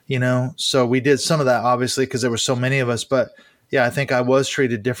 So we did some of that, obviously, because there were so many of us. But yeah, I think I was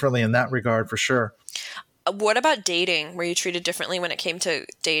treated differently in that regard for sure. What about dating? Were you treated differently when it came to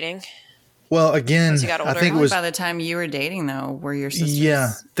dating? Well, again, I think it was by the time you were dating, though, were your sisters?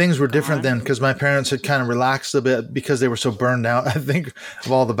 Yeah, things were different then, because my parents had kind of relaxed a bit because they were so burned out, I think,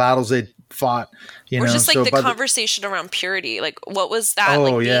 of all the battles they'd fought. Or just like the conversation around purity. Like, what was that?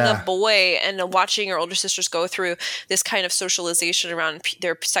 Being a boy and watching your older sisters go through this kind of socialization around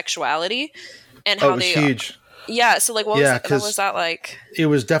their sexuality and how it was huge. Yeah. So like, what was that like? It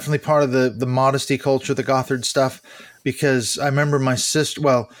was definitely part of the modesty culture, the Gothard stuff, because I remember my sister,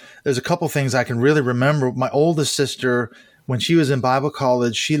 well, there's a couple things I can really remember. My oldest sister, when she was in Bible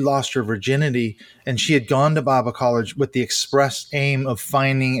college, she lost her virginity, and she had gone to Bible college with the express aim of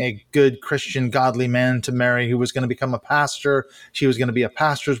finding a good Christian, godly man to marry who was going to become a pastor. She was going to be a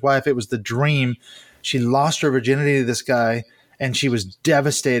pastor's wife. It was the dream. She lost her virginity to this guy, and she was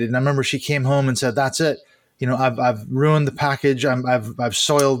devastated. And I remember she came home and said, "That's it. You know, I've ruined the package. I've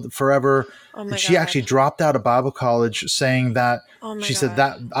soiled forever." Oh my And she God. actually dropped out of Bible college, saying that she said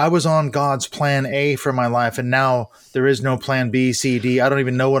that I was on God's plan A for my life, and now there is no plan B, C, D. I don't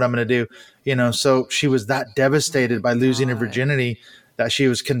even know what I'm going to do. You know, so she was that devastated by losing her virginity that she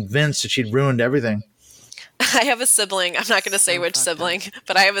was convinced that she'd ruined everything. I have a sibling. I'm not going to say which sibling,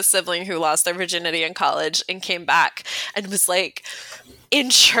 but I have a sibling who lost their virginity in college and came back and was like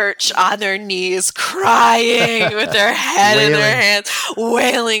in church on their knees, crying with their head in their hands,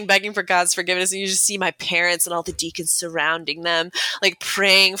 wailing, begging for God's forgiveness. And you just see my parents and all the deacons surrounding them, like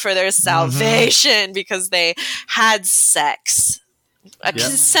praying for their salvation because they had sex.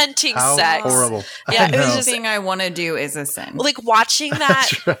 Consenting sex. Horrible. Yeah, it was just Everything I want to do is a sin. like watching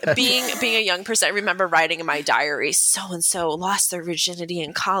that. being a young person, I remember writing in my diary, so and so lost their virginity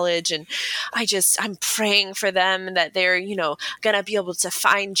in college, and I'm praying for them that they're gonna be able to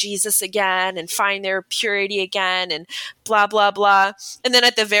find Jesus again and find their purity again, and blah blah blah. And then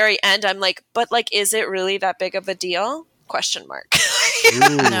at the very end, I'm like, but like, is it really that big of a deal? Question mark.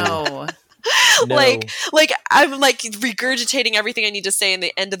 No. Like I'm like regurgitating everything I need to say in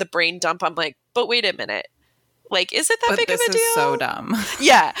the end of the brain dump. I'm like, but wait a minute. Like, is it that big of a deal? This is so dumb.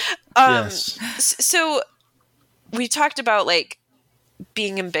 Yeah. Yes. So we talked about like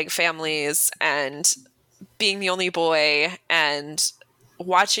being in big families and being the only boy and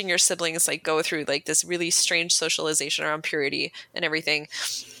watching your siblings like go through like this really strange socialization around purity and everything.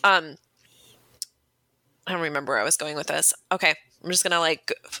 I don't remember where I was going with this. Okay. I'm just going to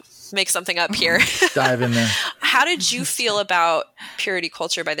like make something up here. Dive in there. How did you feel about purity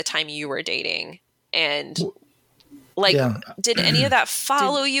culture by the time you were dating? And like, did any of that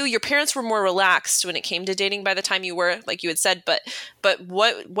follow you? Your parents were more relaxed when it came to dating by the time you were, like you had said, but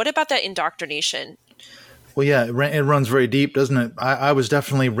what about that indoctrination? Well, yeah, it runs very deep, doesn't it? I was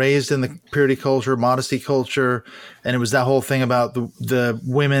definitely raised in the purity culture, modesty culture, and it was that whole thing about the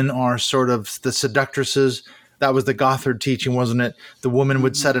women are sort of the seductresses. That was the Gothard teaching, wasn't it? The woman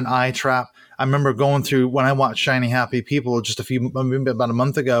would set an eye trap. I remember going through when I watched Shiny Happy People just about a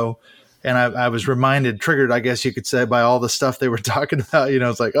month ago, and I was triggered, I guess you could say, by all the stuff they were talking about. You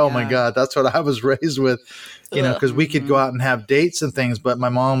know, it's like, oh my God, that's what I was raised with. You know, because we could go out and have dates and things, but my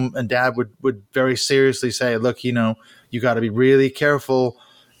mom and dad would very seriously say, look, you know, you got to be really careful.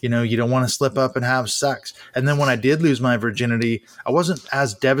 You know, you don't want to slip up and have sex. And then when I did lose my virginity, I wasn't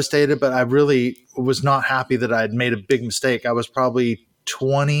as devastated, but I really was not happy that I had made a big mistake. I was probably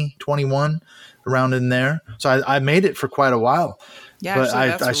 20, 21, around in there. So I made it for quite a while. Yeah,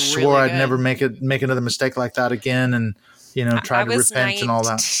 but I swore I'd never make another mistake like that again, and you know, try to repent and all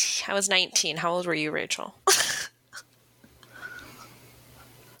that. I was 19. How old were you, Rachel?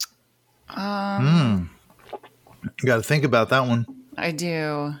 You got to think about that one. I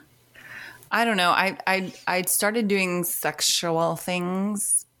do. I don't know. I started doing sexual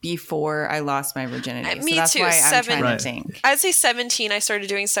things before I lost my virginity. Me so that's too. Why I'm trying to think. I'd say 17. I started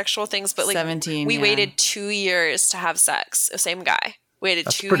doing sexual things, but like 17. We waited 2 years to have sex. The same guy waited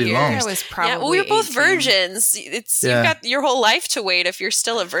that's 2 pretty years. Long. I was probably. Well, we were both 18. virgins. You've got your whole life to wait if you're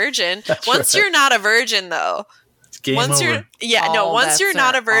still a virgin. Once you're not a virgin, though. Game once over. Once you're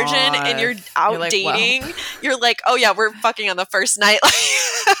not a virgin and you're out dating, you're like, oh yeah, we're fucking on the first night.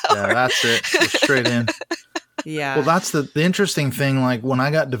 Yeah, that's it. We're straight in. Yeah. Well, that's the interesting thing. Like when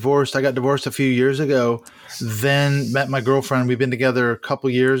I got divorced a few years ago, then met my girlfriend. We've been together a couple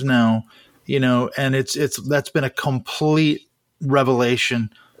years now, you know, and that's been a complete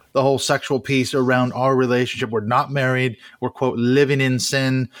revelation. The whole sexual piece around our relationship. We're not married. We're, quote, living in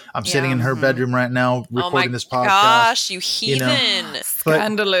sin. I'm sitting in her bedroom right now recording this podcast. Oh my gosh, you heathen. You know?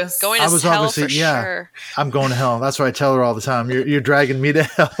 Scandalous. Going to hell for sure. I'm going to hell. That's what I tell her all the time. You're dragging me to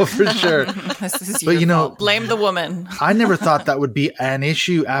hell for sure. This is your fault. Blame the woman. I never thought that would be an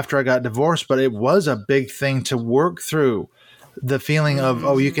issue after I got divorced, but it was a big thing to work through. The feeling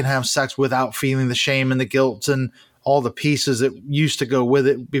of, you can have sex without feeling the shame and the guilt and all the pieces that used to go with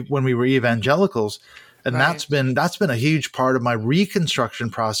it when we were evangelicals. And that's been a huge part of my reconstruction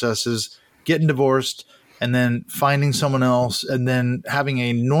process, is getting divorced and then finding someone else and then having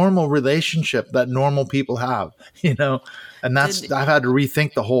a normal relationship that normal people have, you know, and I've had to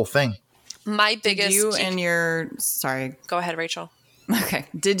rethink the whole thing. My biggest. Did you and your, sorry. Go ahead, Rachel. Okay.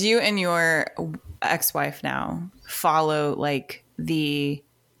 Did you and your ex-wife now follow like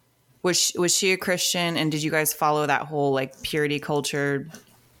was she a Christian, and did you guys follow that whole like purity culture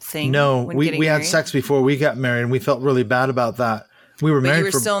thing? No, we had sex before we got married, and we felt really bad about that. We were married. You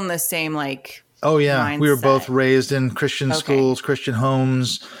were still in the same like. Oh yeah, mindset. We were both raised in Christian schools, Christian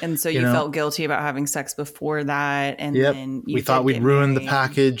homes, and so you felt guilty about having sex before that. And then we thought we'd ruined the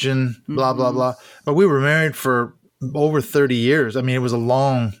package and blah blah blah. But we were married for over 30 years. I mean, it was a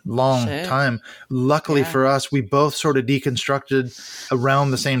long time. Luckily for us, we both sort of deconstructed around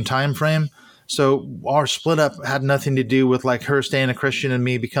the same time frame. So our split up had nothing to do with like her staying a Christian and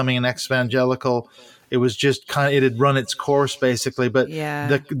me becoming an ex-evangelical. It was just it had run its course basically. But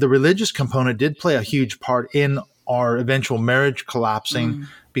the religious component did play a huge part in our eventual marriage collapsing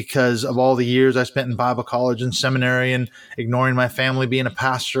because of all the years I spent in Bible college and seminary and ignoring my family, being a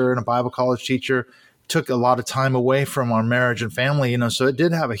pastor and a Bible college teacher took a lot of time away from our marriage and family, so it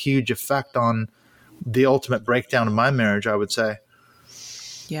did have a huge effect on the ultimate breakdown of my marriage, I would say.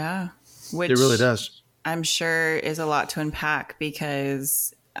 Yeah. Which it really does. I'm sure is a lot to unpack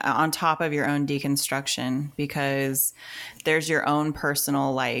because on top of your own deconstruction, because there's your own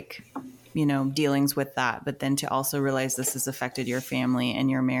personal, dealings with that, but then to also realize this has affected your family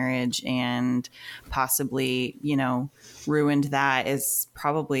and your marriage and possibly, ruined that is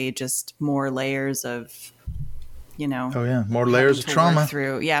probably just more layers of, more layers of trauma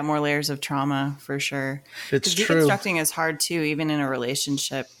more layers of trauma for sure. It's true. Deconstructing is hard too, even in a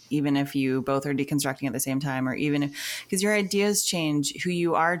relationship, even if you both are deconstructing at the same time, or even because your ideas change, who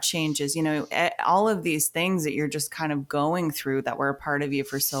you are changes, all of these things that you're just kind of going through that were a part of you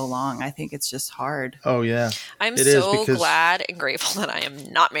for so long. I think it's just hard. Oh yeah. I'm so glad and grateful that I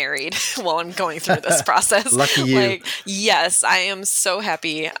am not married while I'm going through this process. Lucky you. Yes, I am so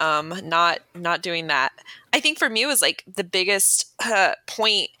happy not doing that. I think for me it was like the biggest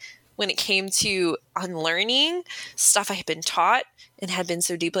point when it came to unlearning stuff I had been taught and had been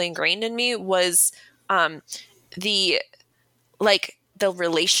so deeply ingrained in me was the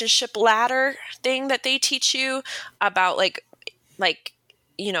relationship ladder thing that they teach you about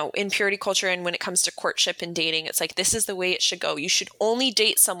in purity culture. And when it comes to courtship and dating, it's like, this is the way it should go. You should only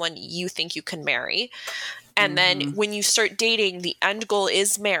date someone you think you can marry. And then when you start dating, the end goal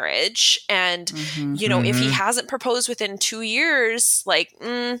is marriage. And, if he hasn't proposed within 2 years,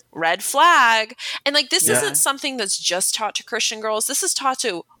 red flag. And this isn't something that's just taught to Christian girls. This is taught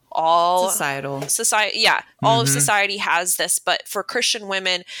to all society. Yeah. All of society has this. But for Christian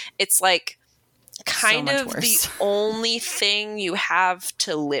women, it's kind of the only thing you have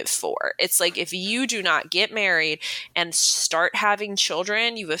to live for. It's like, if you do not get married and start having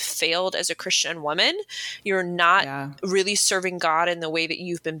children, you have failed as a Christian woman. You're not really serving God in the way that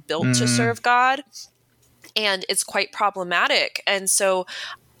you've been built to serve God. And it's quite problematic. And so,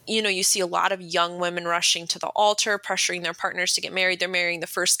 you see a lot of young women rushing to the altar, pressuring their partners to get married. They're marrying the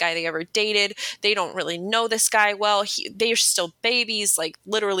first guy they ever dated. They don't really know this guy well. They're still babies,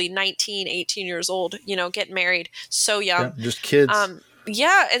 literally 19, 18 years old, getting married so young. Yeah, just kids.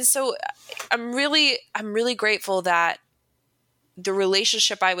 And so I'm really grateful that the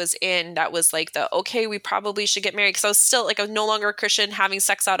relationship I was in, that was okay, we probably should get married. Cause I was still I was no longer a Christian, having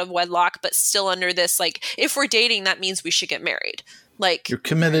sex out of wedlock, but still under this, if we're dating, that means we should get married. You're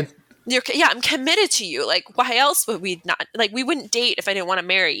committed. I'm committed to you. Why else would we not? We wouldn't date if I didn't want to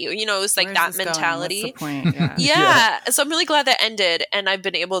marry you. It was that mentality. What's the point? Yeah. Yeah. So I'm really glad that ended, and I've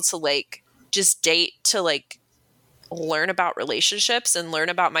been able to just date to learn about relationships and learn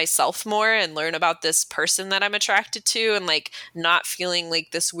about myself more and learn about this person that I'm attracted to, and not feeling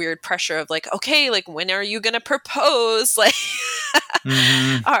this weird pressure of okay, when are you going to propose?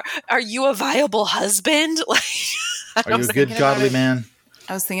 Are you a viable husband? Are you a good godly man?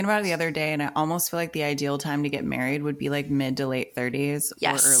 I was thinking about it the other day, and I almost feel like the ideal time to get married would be mid to late 30s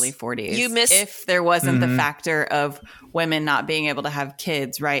or early 40s. If there wasn't the factor of women not being able to have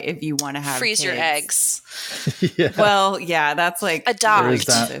kids, right? If you want to have freeze kids. your eggs. Yeah. Well, yeah, that's adopt.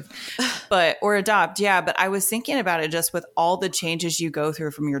 Or adopt. Yeah. But I was thinking about it just with all the changes you go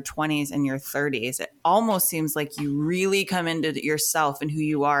through from your 20s and your 30s. It almost seems like you really come into yourself and who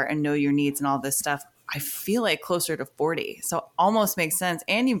you are and know your needs and all this stuff. I feel closer to 40. So almost makes sense.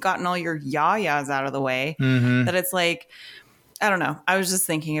 And you've gotten all your yayas out of the way that it's I don't know. I was just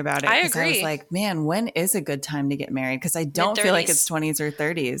thinking about it. I agree. I was man, when is a good time to get married? Because I don't feel like it's 20s or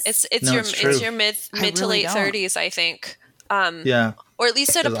 30s. It's your mid to late 30s, I think. Or at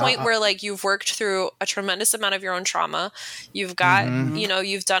least at a point where like you've worked through a tremendous amount of your own trauma. You've got,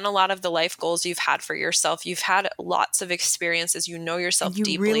 you've done a lot of the life goals you've had for yourself. You've had lots of experiences. You know yourself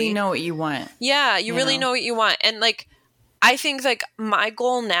deeply. You really know what you want. Yeah, you really know what you want. And like, I think like my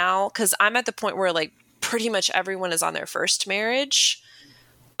goal now, because I'm at the point where like pretty much everyone is on their first marriage.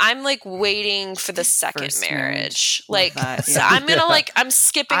 I'm like waiting for the second marriage. Like, so I'm going to I'm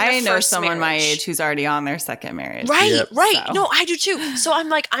skipping the first marriage. I know someone my age who's already on their second marriage. Right. So. No, I do too. So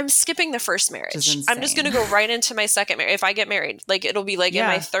I'm skipping the first marriage. I'm just going to go right into my second marriage. If I get married, like it'll be like in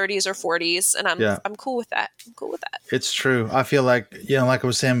my 30s or 40s. And I'm cool with that. It's true. I feel like, like I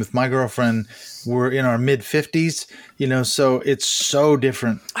was saying with my girlfriend, we're in our mid 50s, so it's so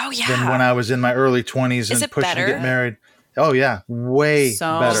different than when I was in my early 20s and pushing to get married. Oh yeah, way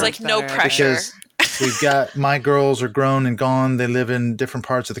better. There's like no pressure. Because we've got, my girls are grown and gone. They live in different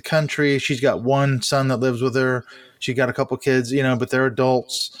parts of the country. She's got one son that lives with her. She got a couple kids, but they're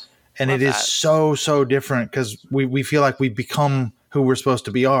adults. And it is so, so different because we feel like we become who we're supposed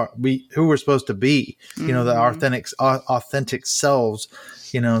to be, the authentic selves,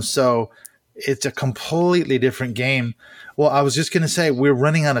 so it's a completely different game. Well, I was just going to say, we're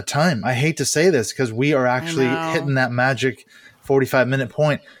running out of time. I hate to say this because we are actually hitting that magic 45-minute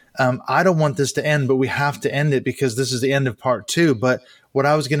point. I don't want this to end, but we have to end it because this is the end of part 2. But what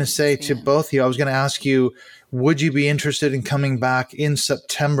I was going to say to both of you, I was going to ask you, would you be interested in coming back in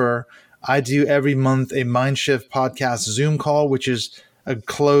September? I do every month a MindShift podcast Zoom call, which is a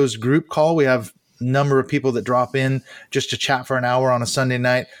closed group call. We have number of people that drop in just to chat for an hour on a Sunday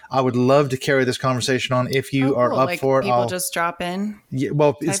night. I would love to carry this conversation on if you are up for it. People just drop in. Yeah,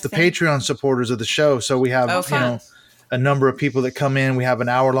 well, it's the Patreon supporters of the show, so we have a number of people that come in. We have an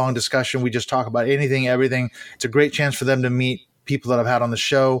hour-long discussion. We just talk about anything, everything. It's a great chance for them to meet people that I've had on the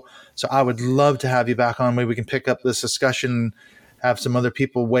show. So I would love to have you back on. Maybe we can pick up this discussion, have some other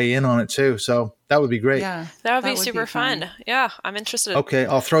people weigh in on it too. So that would be great. Yeah, that would be super fun. Yeah, I'm interested. Okay,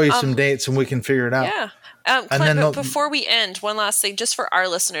 I'll throw you some dates and we can figure it out. Yeah. Clint, but before we end, one last thing, just for our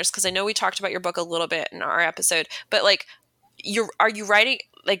listeners, because I know we talked about your book a little bit in our episode, but like, are you writing?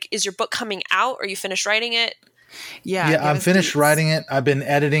 Like, is your book coming out? Are you finished writing it? Yeah, I'm finished writing it. I've been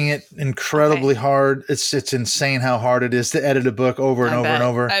editing it incredibly hard. It's insane how hard it is to edit a book over and over and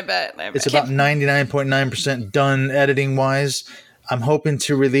over. I bet. It's about 99.9% done editing wise. I'm hoping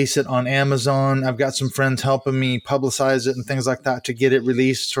to release it on Amazon. I've got some friends helping me publicize it and things like that to get it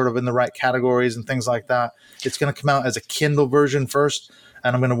released sort of in the right categories and things like that. It's going to come out as a Kindle version first,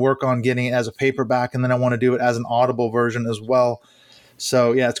 and I'm going to work on getting it as a paperback, and then I want to do it as an Audible version as well.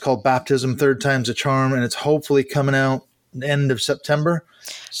 So yeah, it's called Baptism, Third Time's a Charm, and it's hopefully coming out end of September.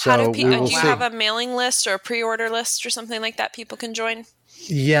 So do you have a mailing list or a pre-order list or something like that people can join?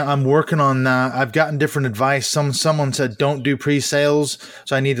 Yeah, I'm working on that. I've gotten different advice. Someone said don't do pre-sales,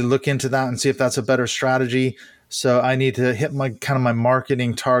 so I need to look into that and see if that's a better strategy. So I need to hit my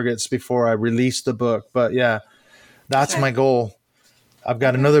marketing targets before I release the book. But yeah, that's my goal. I've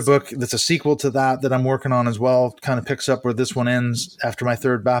got another book that's a sequel to that I'm working on as well. Kind of picks up where this one ends after my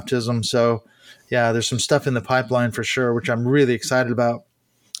third baptism. So yeah, there's some stuff in the pipeline for sure, which I'm really excited about.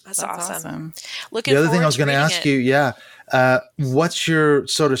 That's awesome. The other thing I was going to ask you, what's your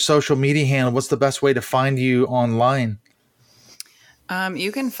sort of social media handle? What's the best way to find you online?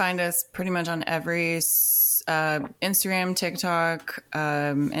 You can find us pretty much on every Instagram, TikTok,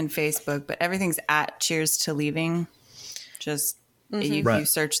 and Facebook, but everything's at Cheers to Leaving. Just you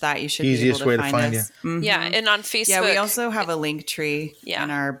search that, you should easiest be able to find us. Mm-hmm. Yeah, and on Facebook. Yeah, we also have a link tree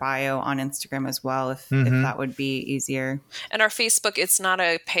in our bio on Instagram as well, if that would be easier. And our Facebook, it's not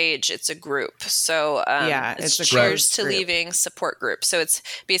a page, it's a group. So it's a Cheers to Leaving support group. So it's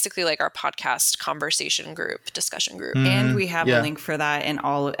basically like our podcast conversation group, discussion group. And we have a link for that in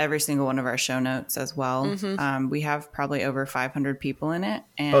every single one of our show notes as well. We have probably over 500 people in it.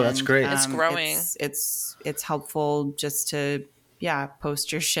 And, that's great. It's growing. It's helpful just to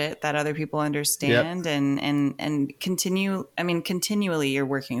post your shit that other people understand and continue. I mean, continually you're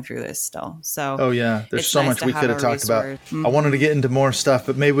working through this still. So there's so much we could have talked about. I wanted to get into more stuff,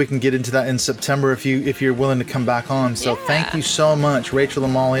 but maybe we can get into that in September if you're willing to come back on. So thank you so much, Rachael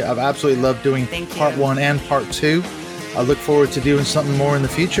and Molly. I've absolutely loved doing part 1 and part 2. I look forward to doing something more in the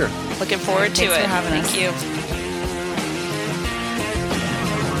future. Looking forward to it. Thanks for having us. Thank you.